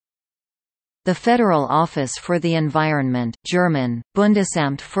The Federal Office for the Environment German,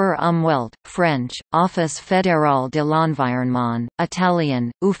 Bundesamt für Umwelt, French, Office fédéral de l'environnement,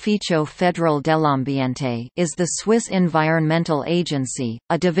 Italian, Ufficio federale dell'ambiente is the Swiss environmental agency,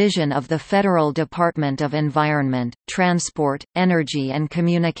 a division of the Federal Department of Environment, Transport, Energy and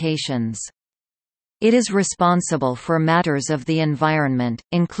Communications. It is responsible for matters of the environment,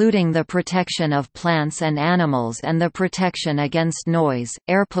 including the protection of plants and animals and the protection against noise,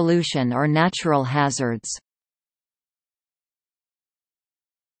 air pollution or natural hazards.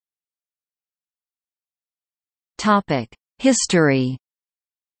 History.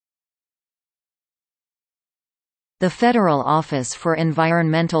 The Federal Office for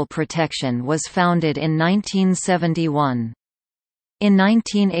Environmental Protection was founded in 1971. In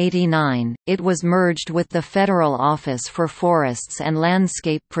 1989, it was merged with the Federal Office for Forests and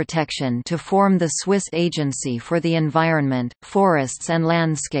Landscape Protection to form the Swiss Agency for the Environment, Forests and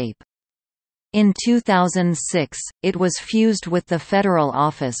Landscape. In 2006, it was fused with the Federal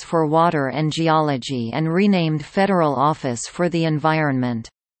Office for Water and Geology and renamed Federal Office for the Environment.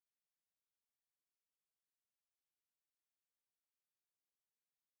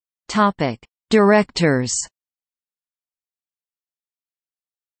 Directors.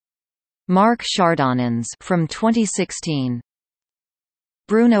 Mark Chardonnans from 2016.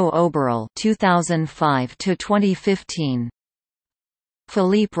 Bruno Oberl 2005 to 2015.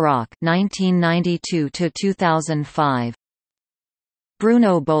 Philippe Roch 1992 to 2005.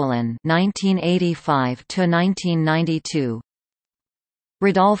 Bruno Bolin 1985 to 1992.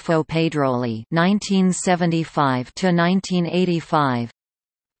 Rodolfo Pedroli 1975 to 1985.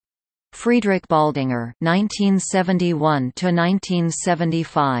 Friedrich Baldinger 1971 to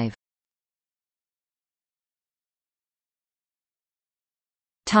 1975.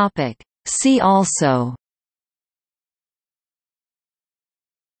 See also: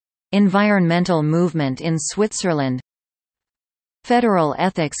 Environmental movement in Switzerland, Federal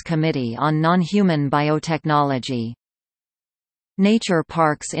Ethics Committee on Non-Human Biotechnology, Nature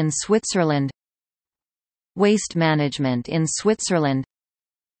parks in Switzerland, Waste management in Switzerland,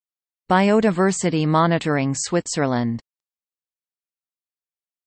 Biodiversity monitoring Switzerland.